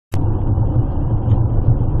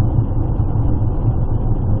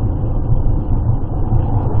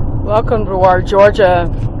Welcome to our Georgia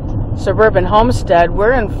suburban homestead.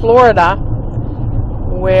 We're in Florida,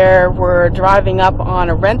 where we're driving up on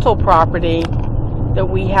a rental property that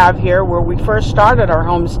we have here, where we first started our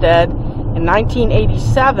homestead in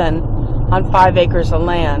 1987 on 5 acres of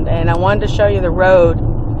land. And I wanted to show you the road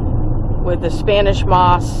with the Spanish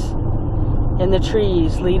moss and the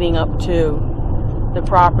trees leading up to the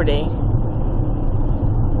property.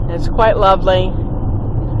 It's quite lovely.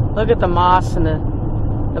 Look at the moss and the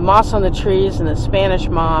moss on the trees and the Spanish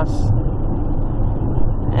moss,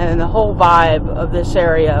 and the whole vibe of this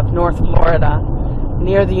area of North Florida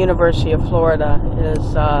near the University of Florida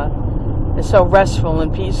is so restful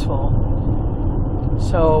and peaceful.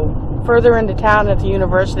 So further into town at the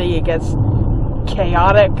university, it gets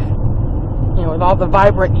chaotic, with all the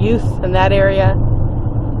vibrant youth in that area.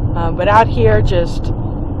 But out here, just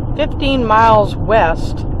 15 miles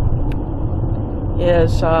west,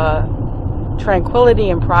 is tranquility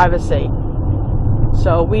and privacy.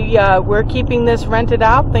 So we're keeping this rented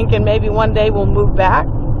out, thinking maybe one day we'll move back.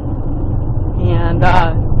 And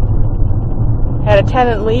had a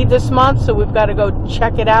tenant leave this month, so we've got to go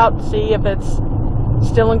check it out, see if it's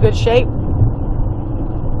still in good shape.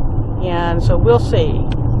 And so we'll see.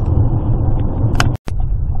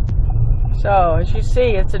 So as you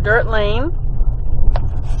see, it's a dirt lane.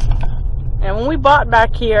 And when we bought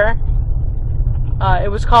back here,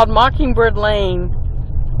 it was called Mockingbird Lane,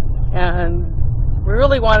 and we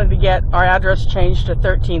really wanted to get our address changed to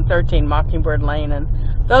 1313 Mockingbird Lane. And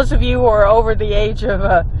those of you who are over the age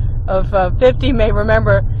of 50 may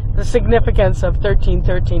remember the significance of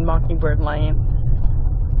 1313 Mockingbird Lane.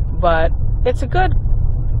 But it's a good,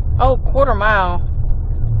 quarter mile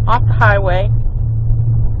off the highway.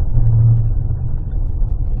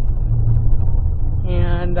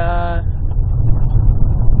 And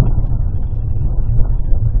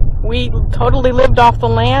we totally lived off the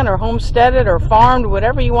land, or homesteaded, or farmed,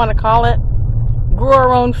 whatever you want to call it. Grew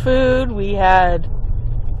our own food. We had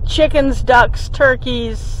chickens, ducks,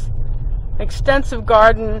 turkeys, extensive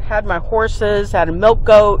garden, had my horses, had a milk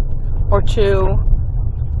goat or two.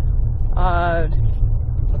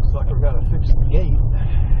 Looks like we gotta fix the gate.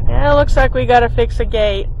 Yeah, it looks like we gotta fix a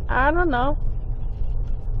gate. I don't know.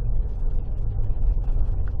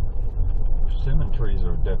 Persimmon trees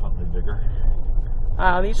are definitely bigger.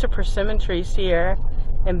 These are persimmon trees here,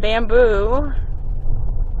 and bamboo.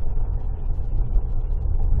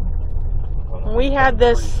 We had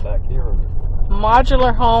this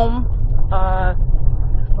modular home.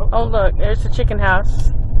 Oh look, there's the chicken house.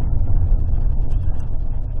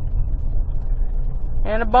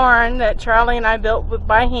 And a barn that Charlie and I built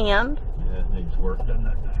by hand. Yeah, it needs work, doesn't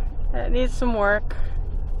it? It needs some work.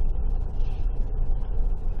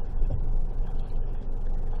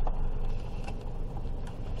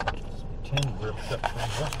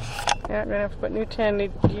 Yeah, I'm gonna have to put new tin.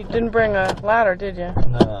 You didn't bring a ladder, did you?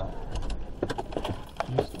 No.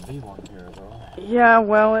 Used to be one here, though. Yeah,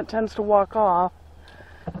 well, it tends to walk off.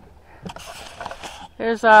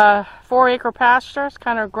 There's a 4-acre pasture. It's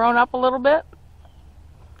kind of grown up a little bit.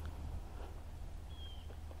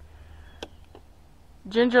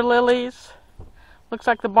 Ginger lilies. Looks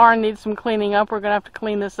like the barn needs some cleaning up. We're gonna have to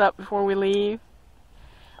clean this up before we leave.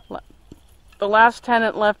 The last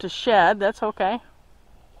tenant left a shed. That's okay.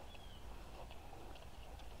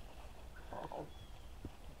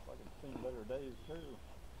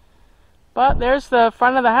 But there's the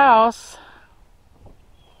front of the house.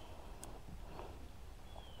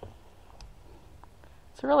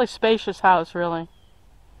 It's a really spacious house, really.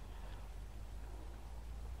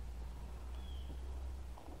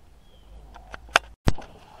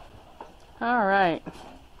 All right.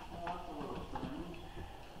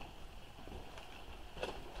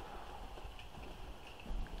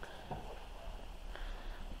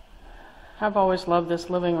 I've always loved this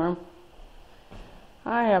living room.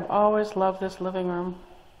 I have always loved this living room.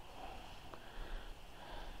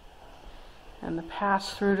 And the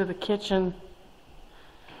pass through to the kitchen.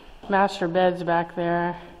 Master bed's back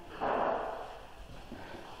there.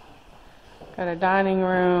 Got a dining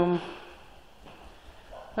room.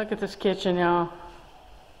 Look at this kitchen, y'all.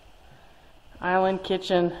 Island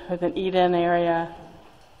kitchen with an eat-in area.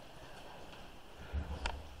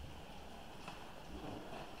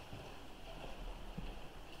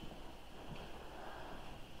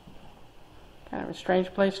 Kind of a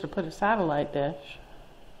strange place to put a satellite dish.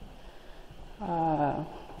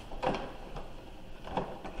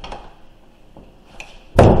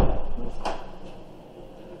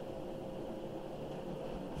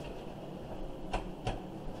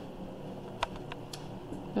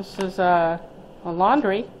 This is a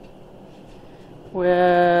laundry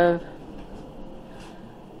with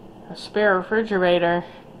a spare refrigerator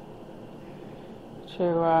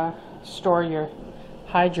to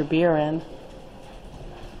hide your beer in.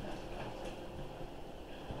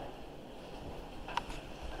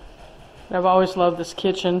 I've always loved this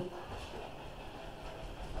kitchen.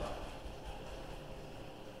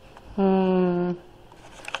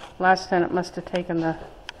 Last tenant must have taken the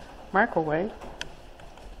microwave.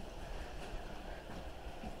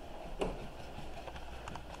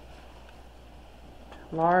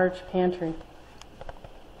 Large pantry.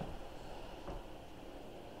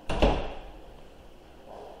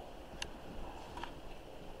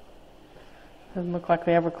 Doesn't look like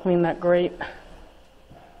they ever cleaned that grate.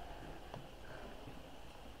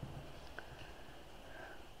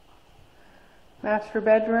 Master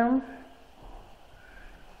bedroom.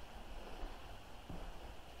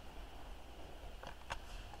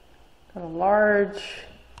 Got a large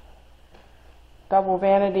double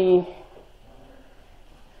vanity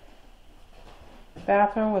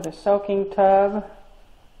bathroom with a soaking tub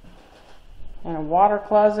and a water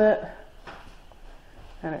closet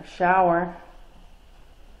and a shower.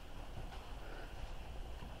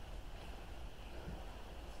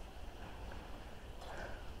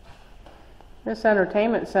 This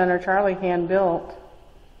entertainment center Charlie hand built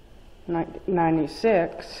in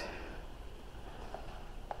 1996.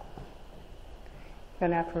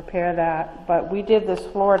 Gonna have to repair that, but we did this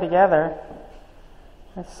floor together.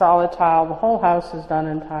 It's solid tile. The whole house is done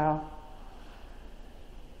in tile.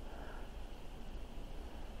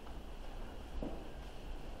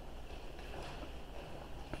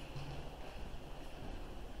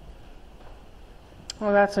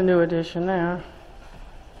 Well, that's a new addition there.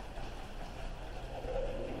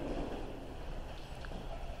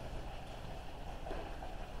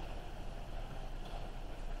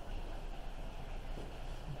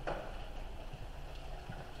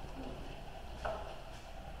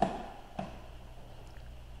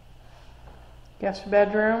 Guest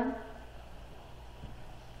bedroom.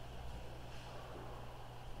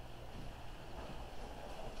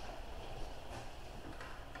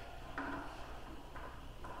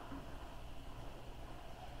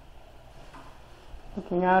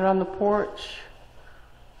 Looking out on the porch.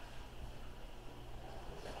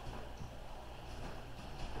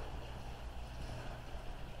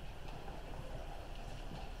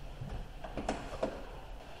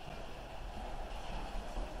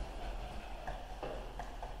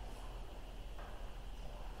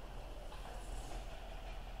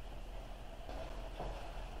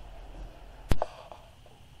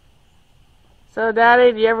 So,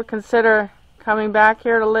 Daddy, do you ever consider coming back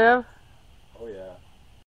here to live? Oh, yeah.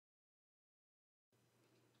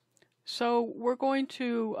 So, we're going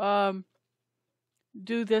to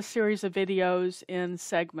do this series of videos in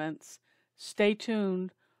segments. Stay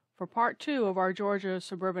tuned for part 2 of our Georgia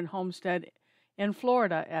suburban homestead in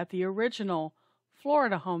Florida at the original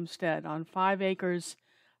Florida homestead on 5 acres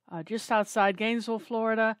just outside Gainesville,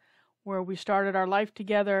 Florida, where we started our life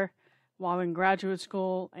together while in graduate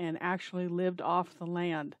school and actually lived off the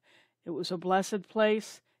land. It was a blessed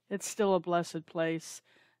place. It's still a blessed place.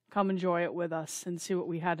 Come enjoy it with us and see what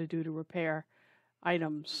we had to do to repair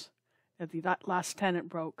items that the last tenant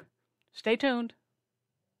broke. Stay tuned.